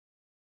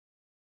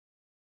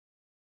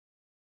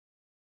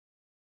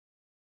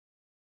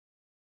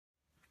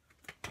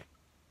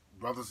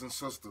Brothers and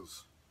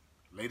sisters,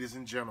 ladies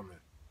and gentlemen,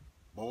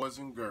 boys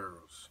and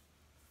girls,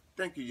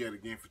 thank you yet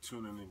again for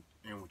tuning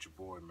in with your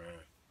boy,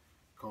 man.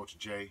 Coach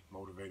J,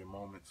 Motivated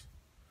Moments.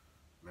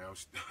 Man,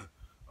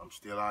 I'm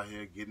still out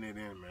here getting it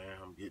in, man.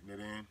 I'm getting it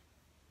in.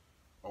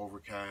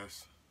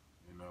 Overcast,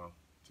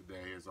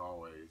 today as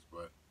always.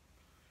 But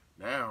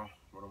now,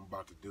 what I'm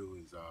about to do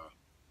is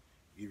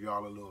give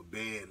y'all a little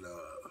bed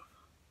love.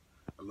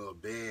 A little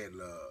bed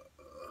love.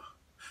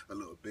 A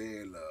little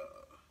bed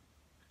love.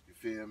 You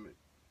feel me?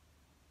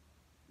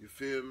 You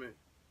feel me?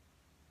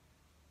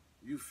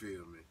 You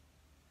feel me?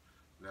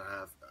 Now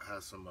I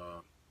have some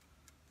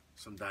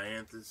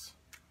dianthus,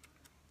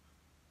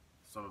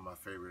 some of my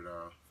favorite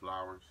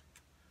flowers,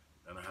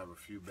 and I have a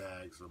few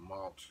bags of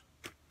mulch.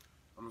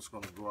 I'm just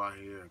gonna go out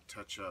here and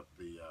touch up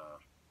the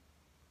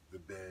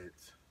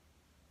beds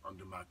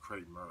under my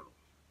crepe myrtle.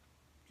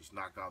 Just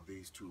knock out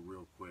these two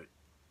real quick,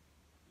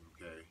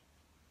 okay?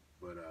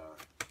 But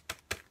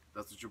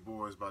that's what your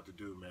boy is about to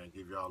do, man.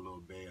 Give y'all a little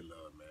bed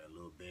love, man. A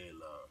little bed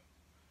love.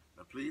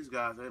 Now, please,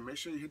 guys, hey, make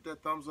sure you hit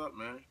that thumbs up,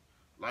 man.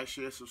 Like,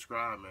 share,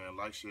 subscribe, man.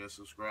 Like, share,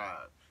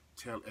 subscribe.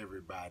 Tell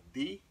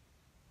everybody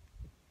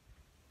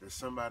that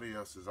somebody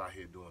else is out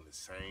here doing the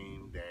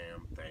same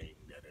damn thing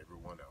that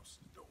everyone else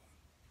is doing.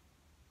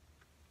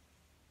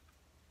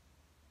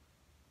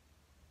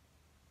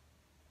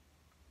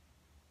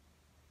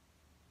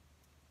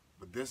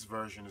 But this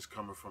version is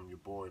coming from your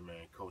boy,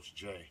 man, Coach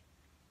J.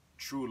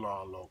 True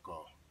Lawn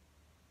Loco.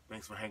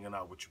 Thanks for hanging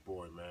out with your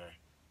boy, man.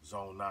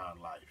 Zone 9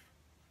 life.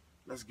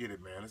 Let's get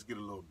it, man. Let's get a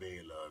little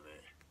bed love,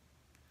 man.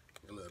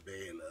 A little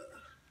bed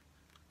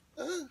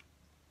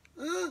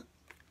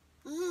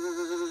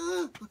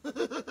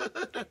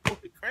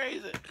love.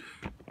 Crazy.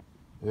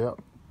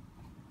 Yep.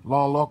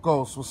 Lawn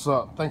Locos, what's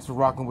up? Thanks for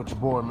rocking with your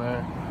boy,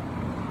 man.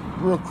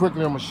 Real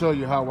quickly, I'm gonna show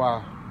you how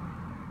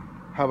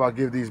I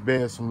give these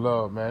beds some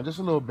love, man. Just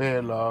a little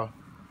bed love.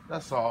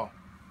 That's all.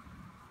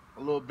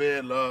 A little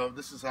bed love.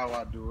 This is how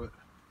I do it.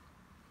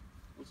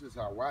 This is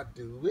how I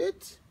do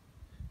it.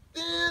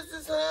 This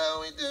is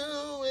how we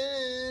do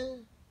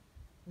it.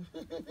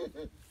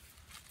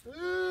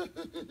 A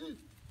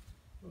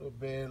little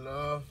bed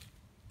love.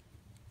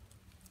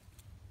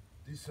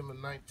 December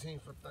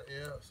 19th,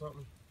 yeah,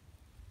 something.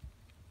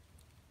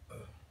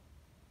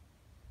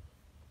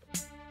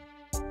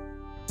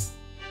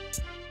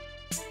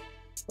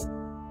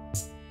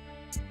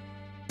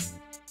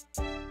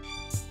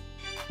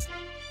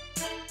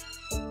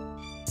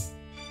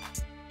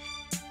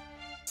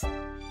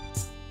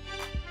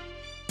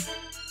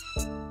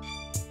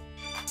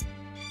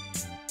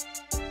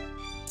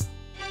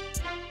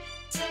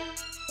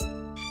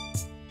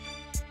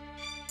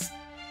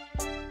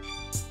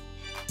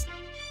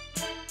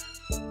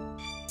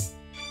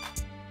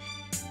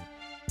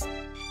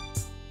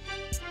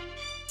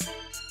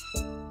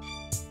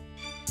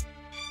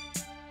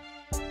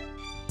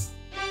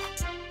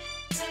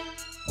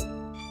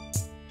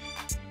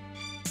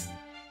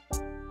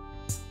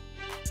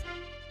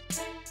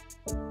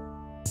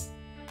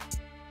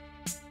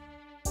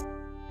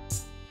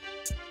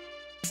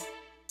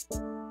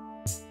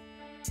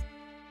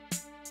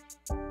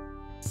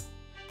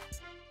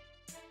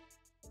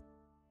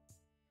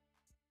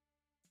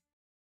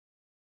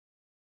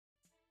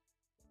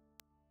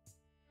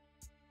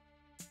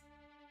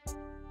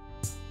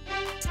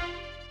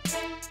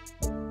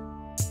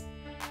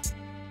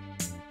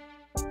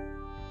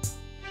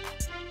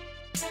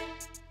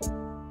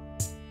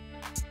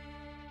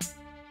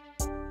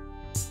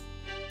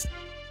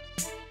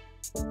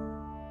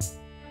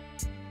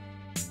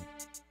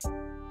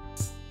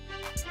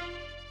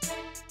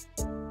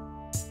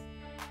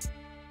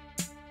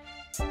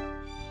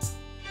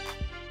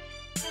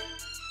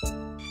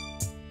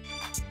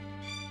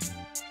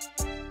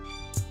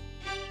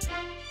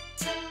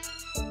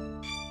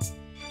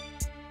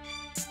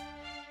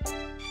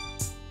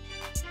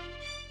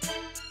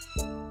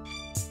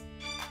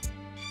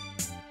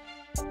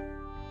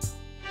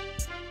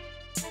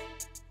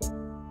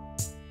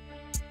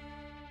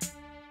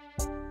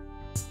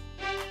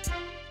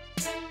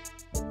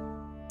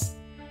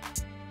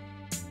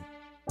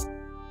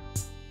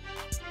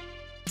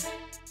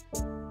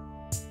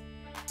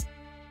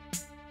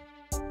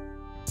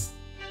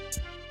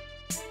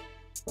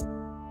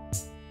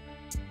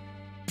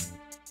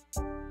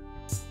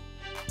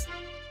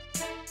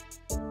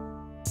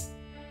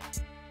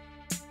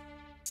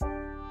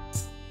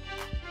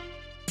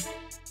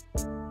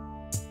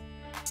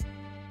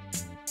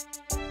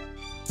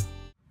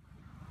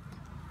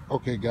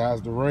 Okay,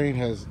 guys, the rain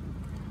has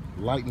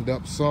lightened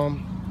up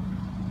some,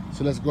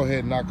 so let's go ahead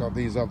and knock out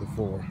these other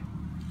four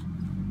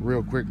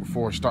real quick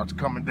before it starts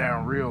coming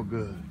down real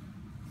good.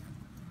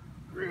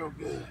 Real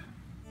good.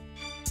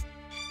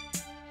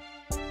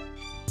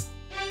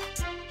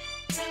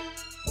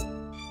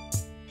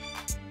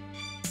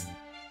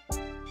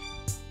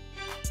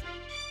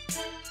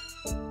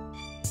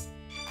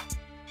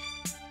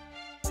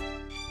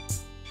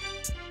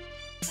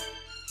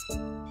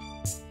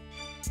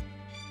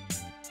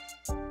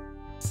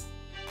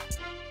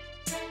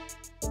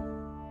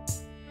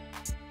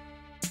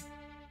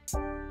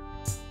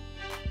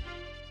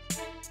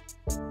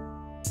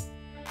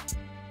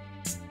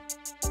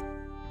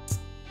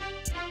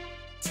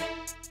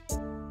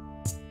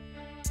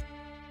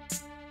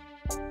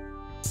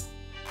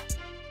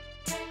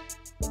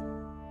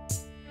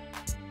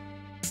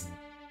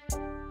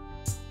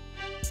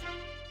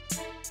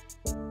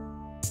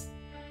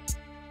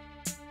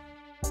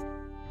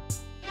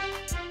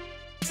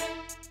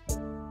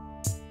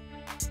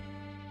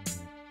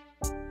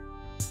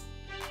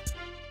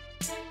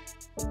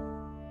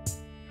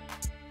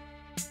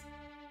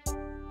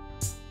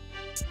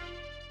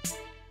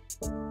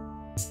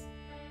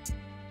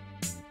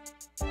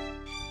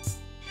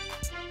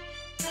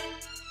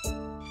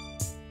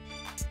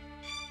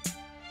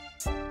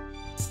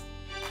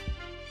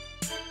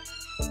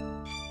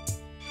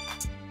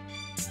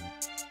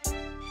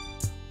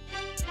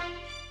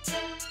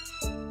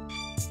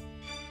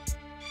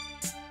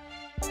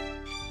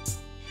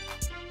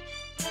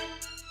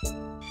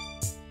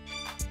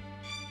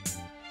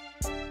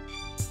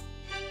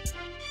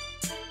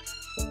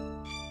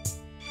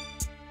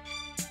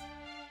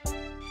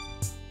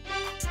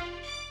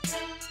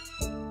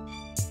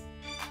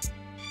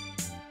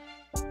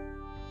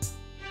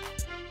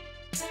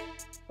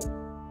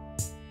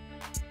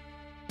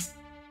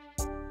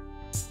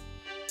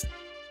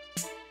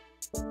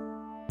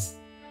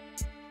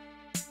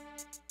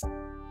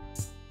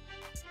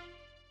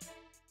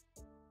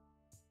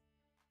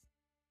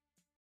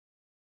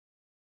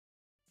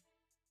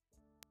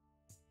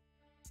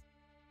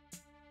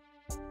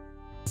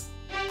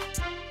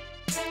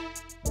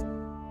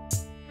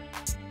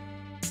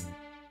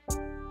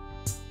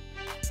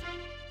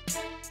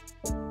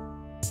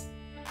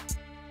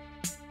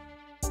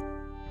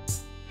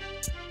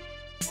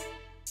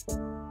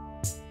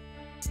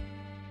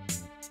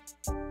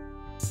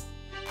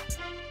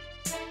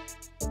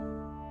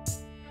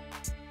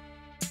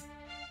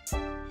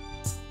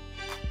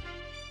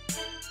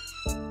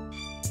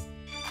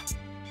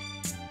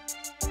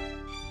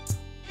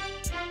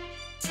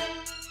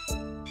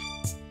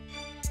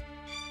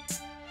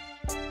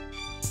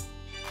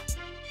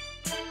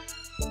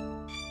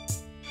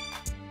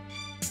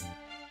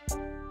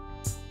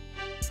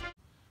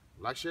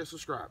 Like, share,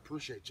 subscribe.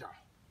 Appreciate y'all.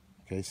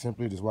 Okay,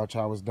 simply just watch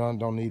how it's done.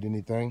 Don't need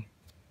anything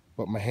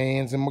but my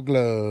hands and my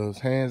gloves.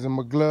 Hands and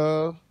my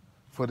glove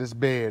for this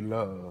bed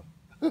love.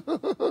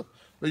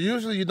 But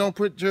usually you don't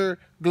put your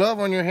glove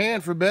on your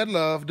hand for bed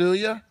love, do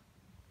you?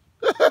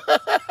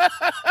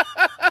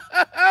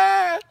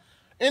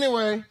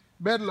 Anyway,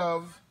 bed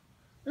love.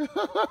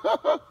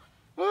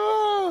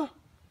 Oh,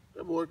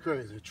 that boy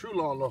crazy. True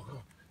Lawn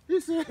Loco. He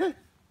said,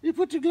 you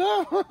put your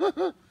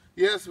glove.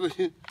 Yes,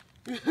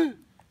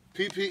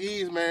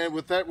 PPEs, man.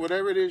 With that,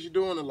 whatever it is you're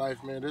doing in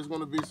life, man, there's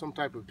going to be some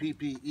type of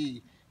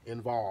PPE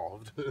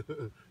involved.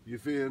 You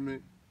feel me?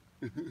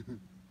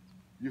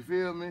 You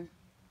feel me?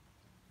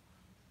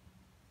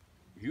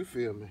 You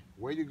feel me?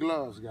 Wear your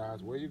gloves,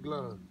 guys. Wear your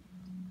gloves.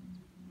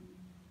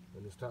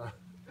 And it's time.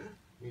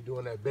 You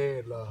doing that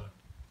bed love.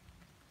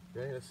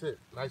 Okay, that's it.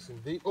 Nice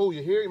and deep. Oh,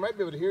 you hear? You might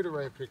be able to hear the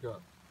rain pick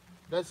up.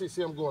 That's it.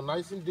 See, I'm going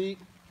nice and deep.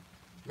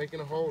 Making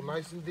a hole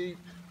nice and deep.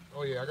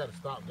 Oh, yeah, I got to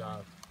stop,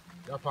 guys.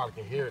 Y'all probably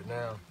can hear it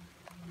now.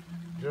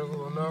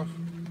 Drizzle enough.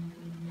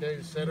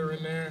 Okay, set her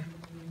in there.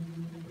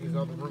 These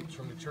other roots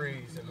from the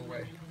trees in the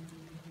way.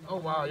 Oh,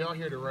 wow, y'all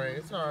hear the rain.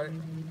 It's all right.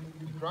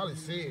 You probably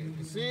see it.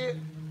 You see it?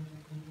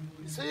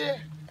 You see it?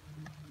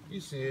 You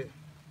see it.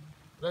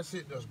 That's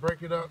it. Just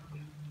break it up.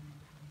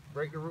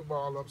 Break the root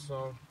ball up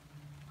some.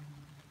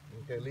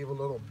 Okay, leave a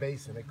little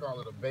basin. They call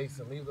it a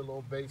basin. Leave the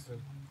little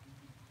basin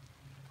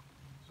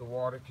so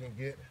water can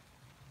get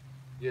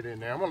in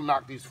there. I'm gonna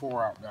knock these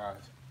 4 out,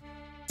 guys.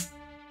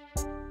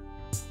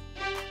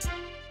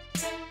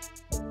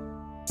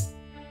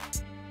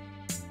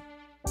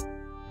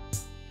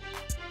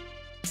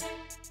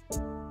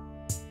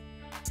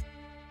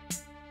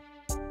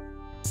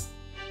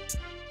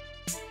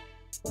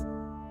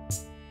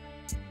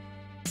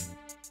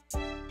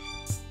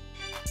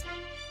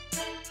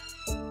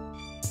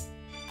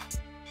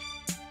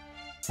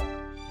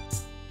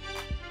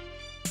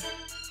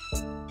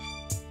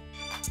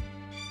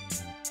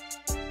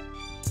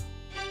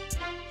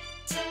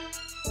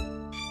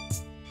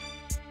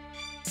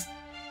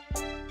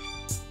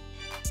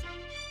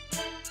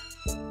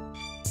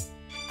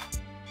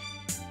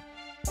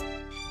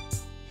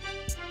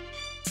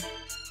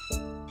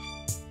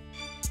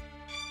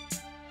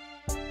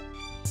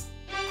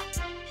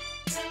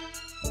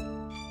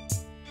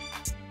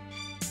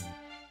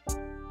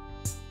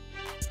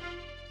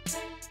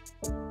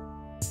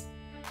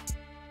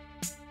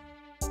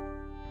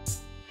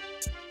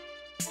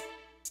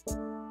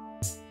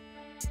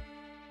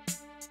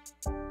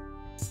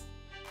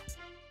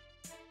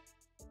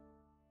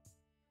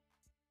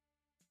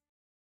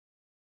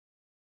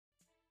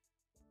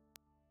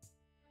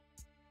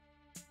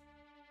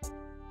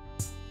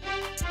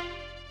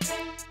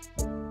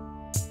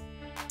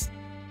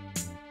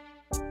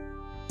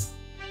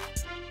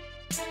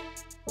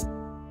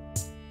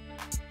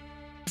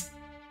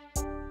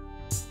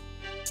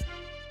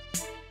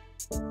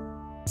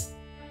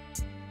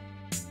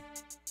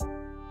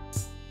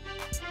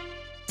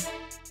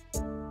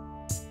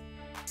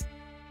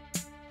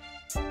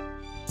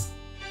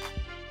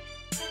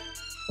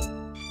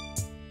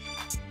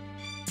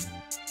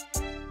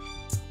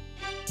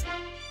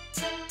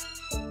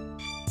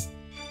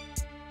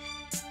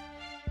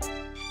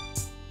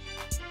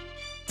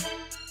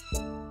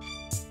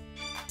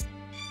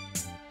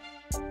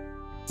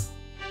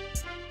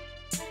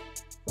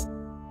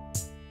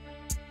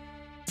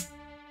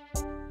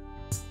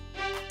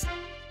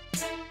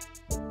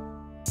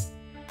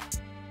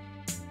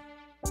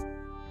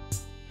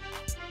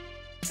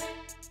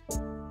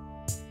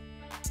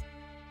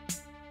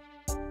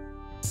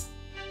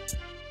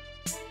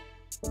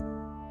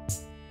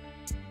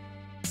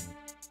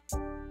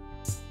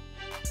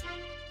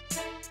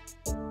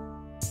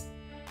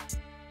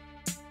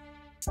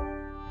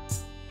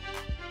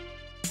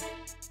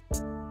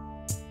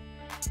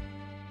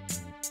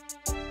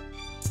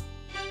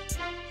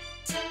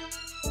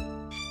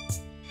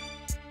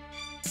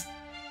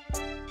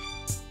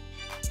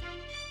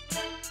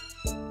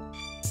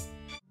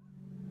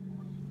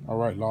 All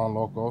right, Lawn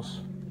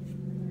Locos.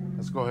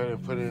 Let's go ahead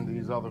and put in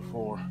these other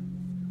 4.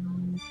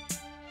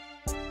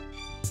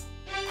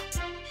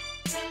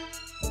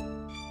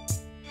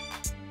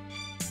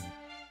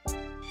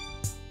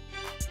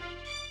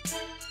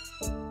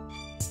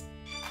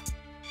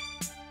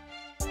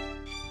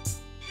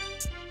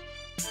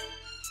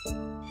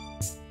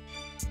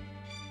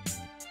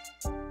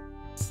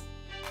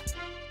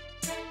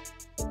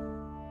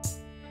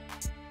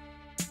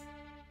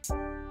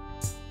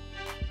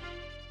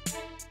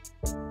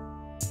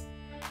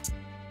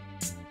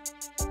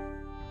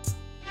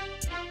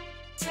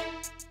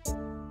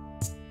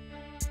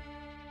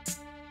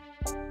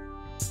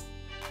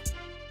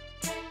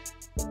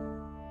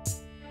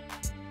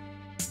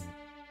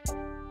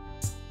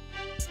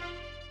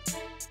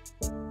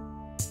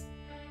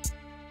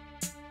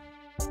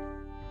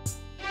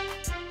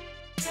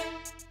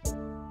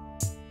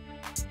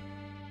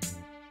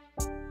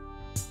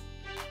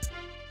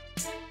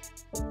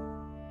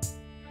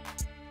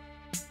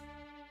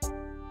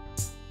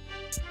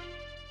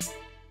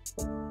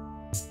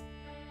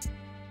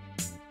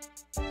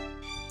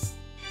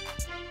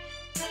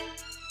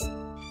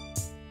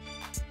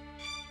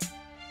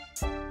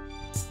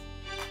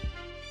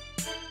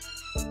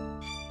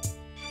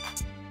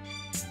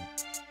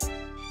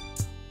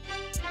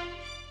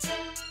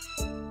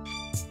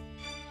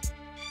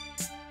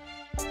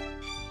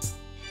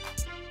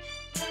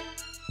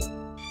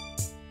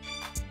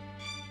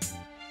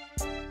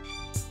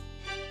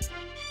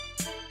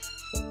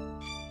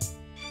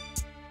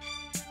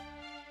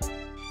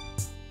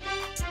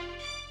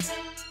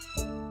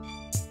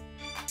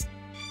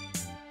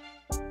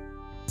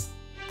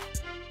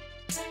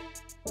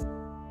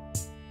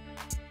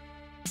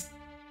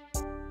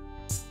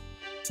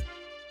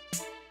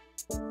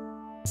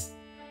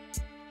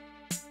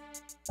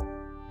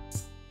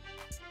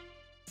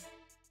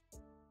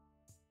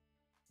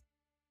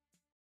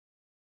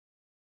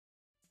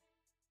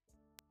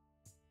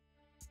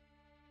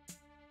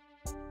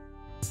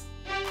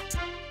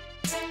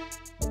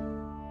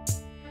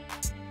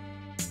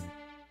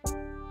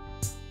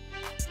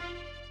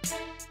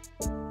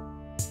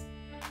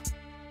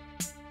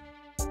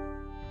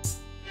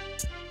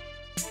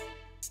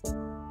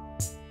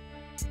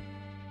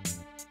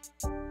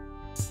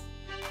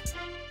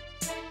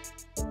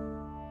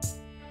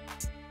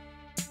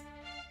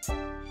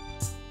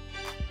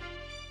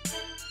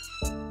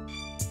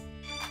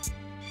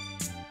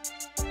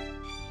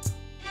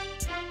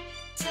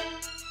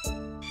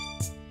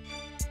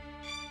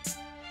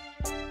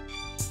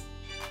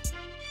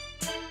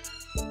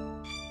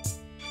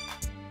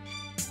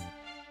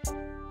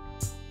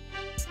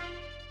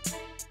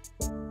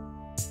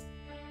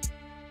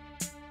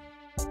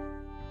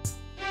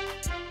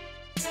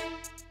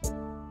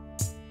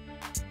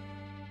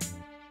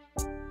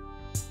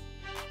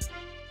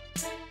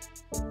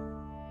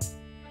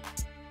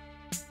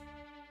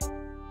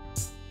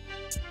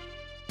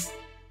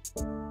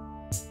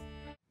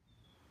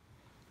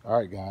 All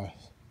right, guys.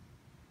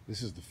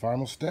 This is the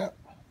final step.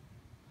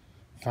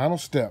 Final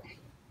step.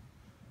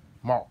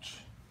 Mulch.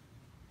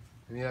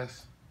 And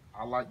yes,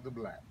 I like the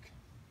black.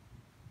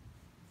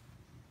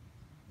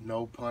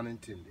 No pun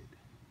intended.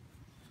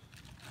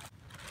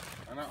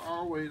 And I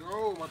always,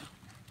 my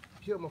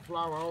kill my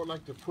flower, I would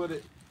like to put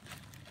it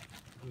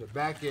on the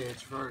back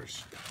edge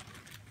first.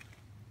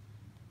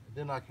 And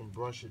then I can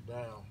brush it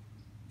down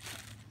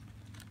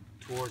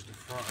towards the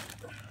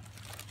front.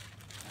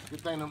 Good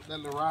thing that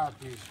little rod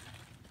piece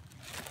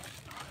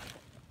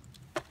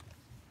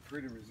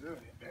pretty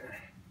resilient there.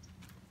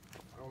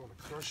 I don't want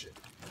to crush it.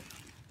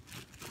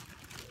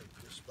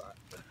 Good spot.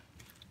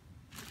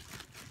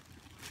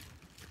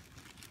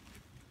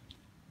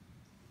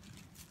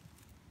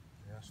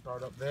 Yeah,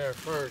 start up there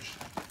first.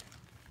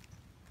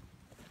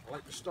 I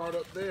like to start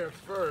up there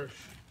first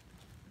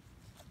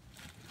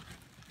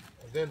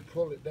and then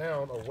pull it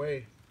down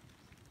away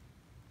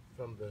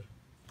from the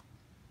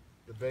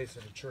base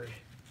of the tree.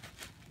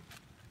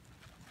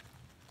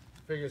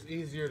 Figure it's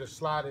easier to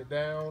slide it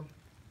down,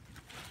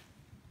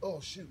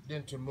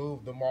 than to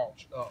move the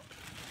mulch up.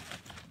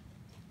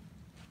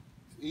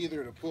 It's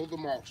easier to pull the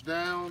mulch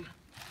down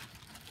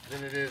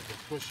than it is to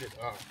push it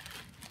up.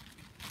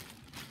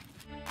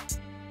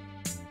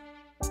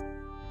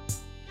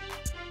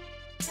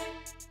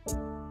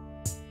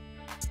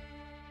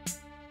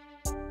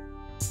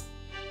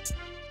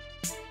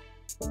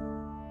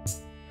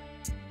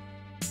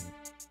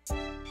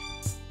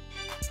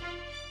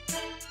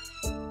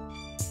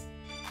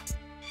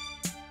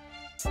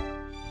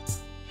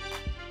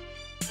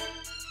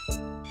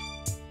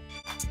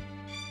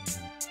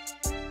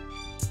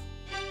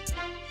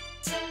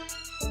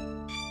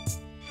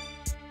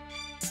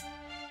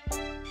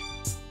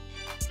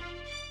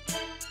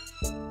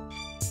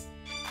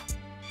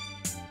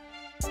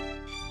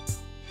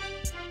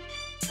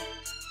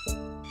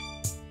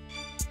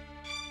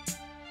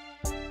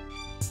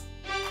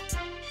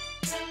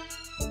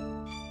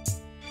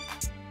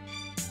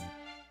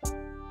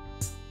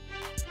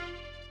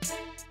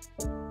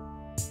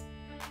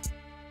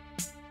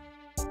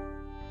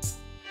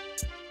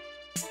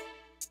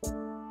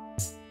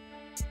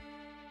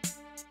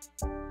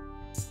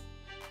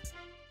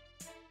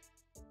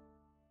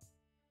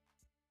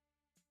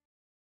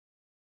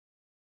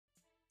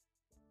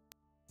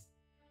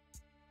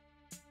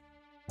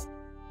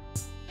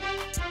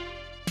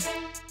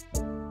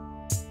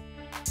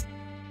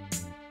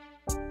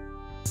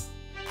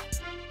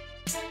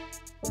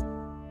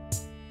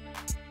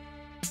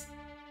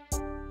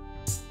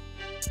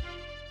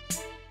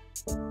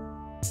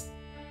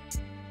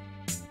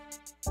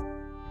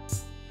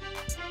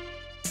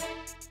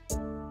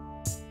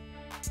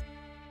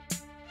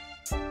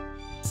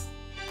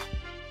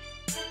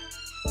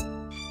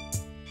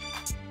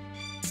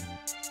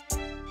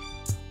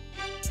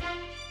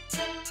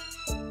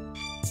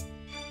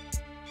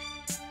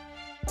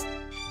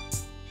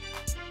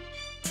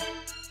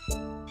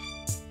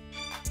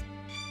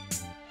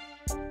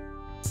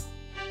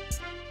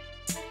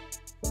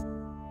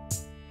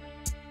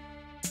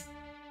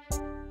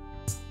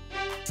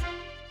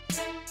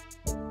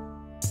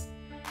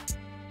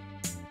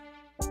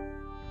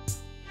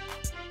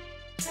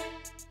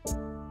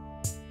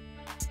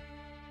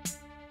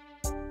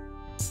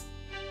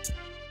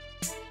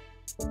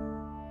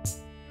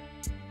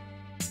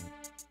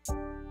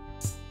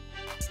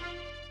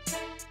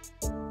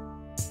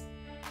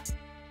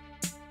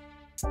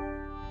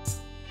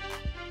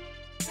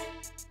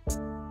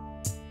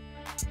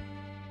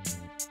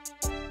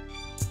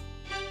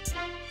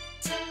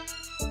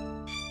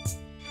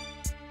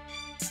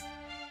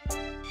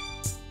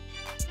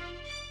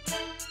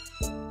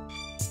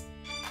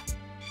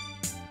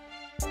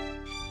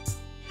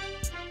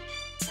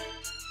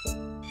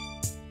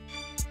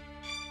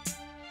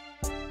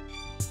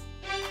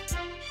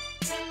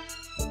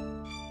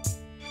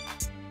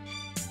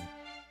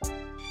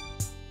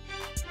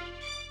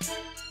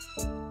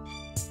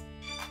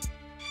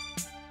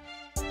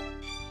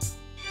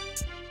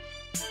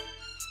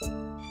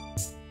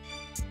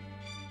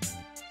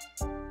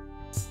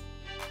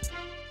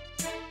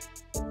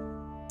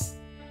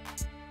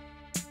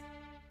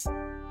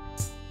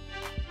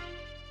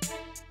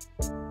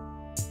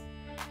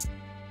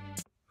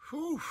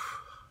 Whew.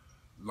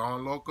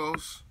 Lawn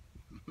Locos.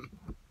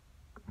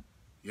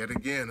 Yet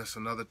again, it's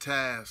another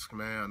task,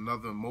 man.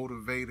 Another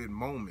motivated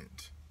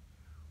moment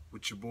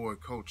with your boy,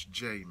 Coach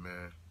J,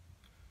 man.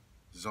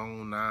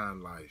 Zone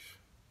 9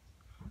 life.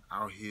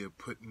 Out here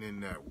putting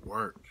in that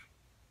work.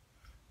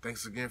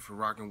 Thanks again for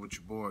rocking with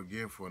your boy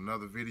again for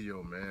another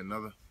video, man.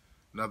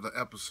 Another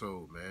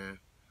episode, man.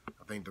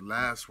 I think the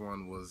last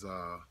one was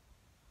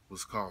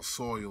called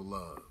Soil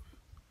Love,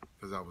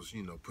 because I was,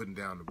 putting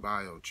down the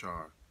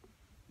biochar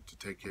to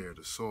take care of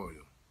the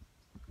soil.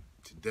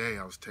 Today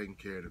I was taking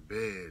care of the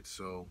bed,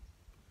 so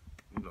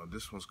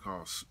this one's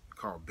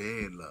called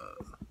Bed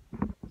Love.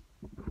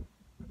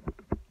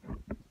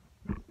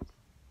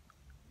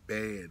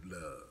 Bed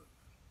Love.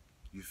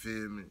 You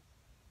feel me?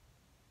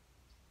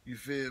 You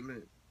feel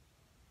me?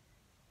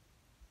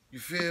 You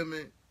feel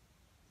me?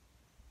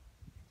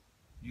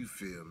 You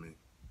feel me?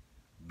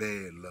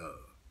 Bed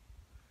love.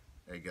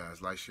 Hey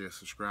guys, like, share,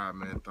 subscribe,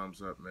 man.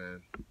 Thumbs up,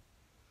 man.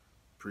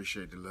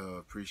 Appreciate the love,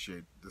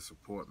 appreciate the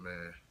support,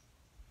 man.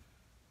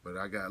 But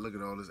look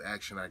at all this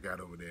action I got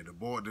over there.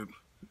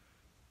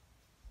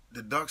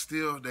 The ducks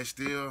they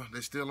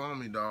still on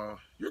me, dog.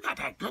 You got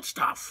that good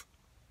stuff.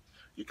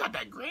 You got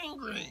that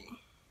green.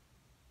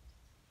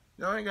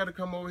 Y'all ain't got to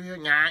come over here.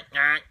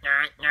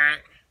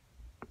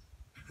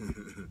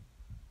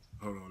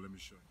 Hold on, let me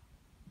show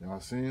you. Y'all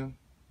see him?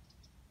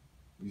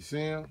 You see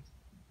him?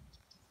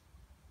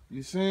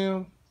 You see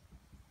him?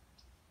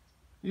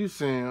 You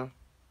see him?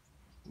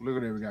 Look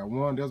at that, we got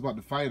one. They was about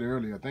to fight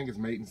earlier. I think it's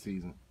mating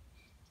season.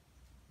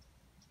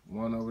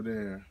 One over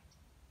there.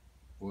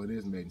 Well, it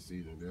is mating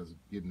season. They was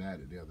getting at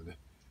it the other day.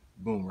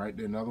 Boom, right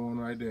there. Another one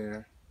right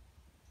there.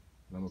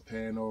 And I'm going to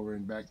pan over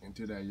and back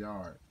into that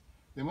yard.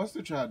 They must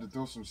have tried to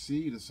throw some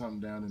seed or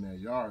something down in that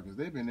yard because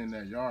they've been in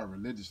that yard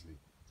religiously.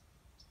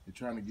 They're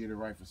trying to get it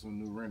right for some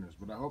new renters.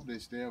 But I hope they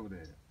stay over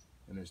there.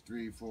 And there's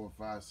 3, 4,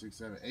 5, 6,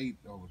 7, 8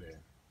 over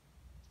there.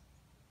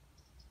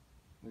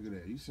 Look at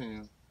that. You see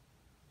him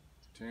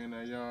tearing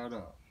that yard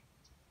up.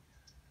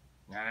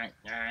 Yeah,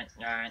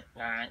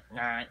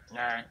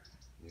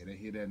 they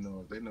hear that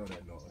noise. They know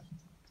that noise.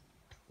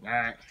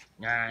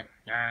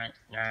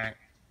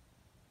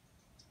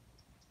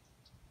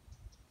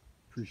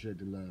 Appreciate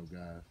the love,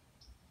 guys.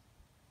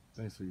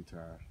 Thanks for your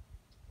time.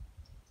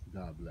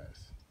 God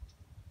bless.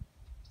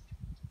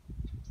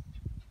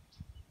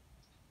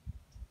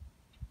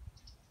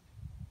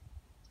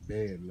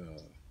 Bed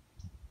love.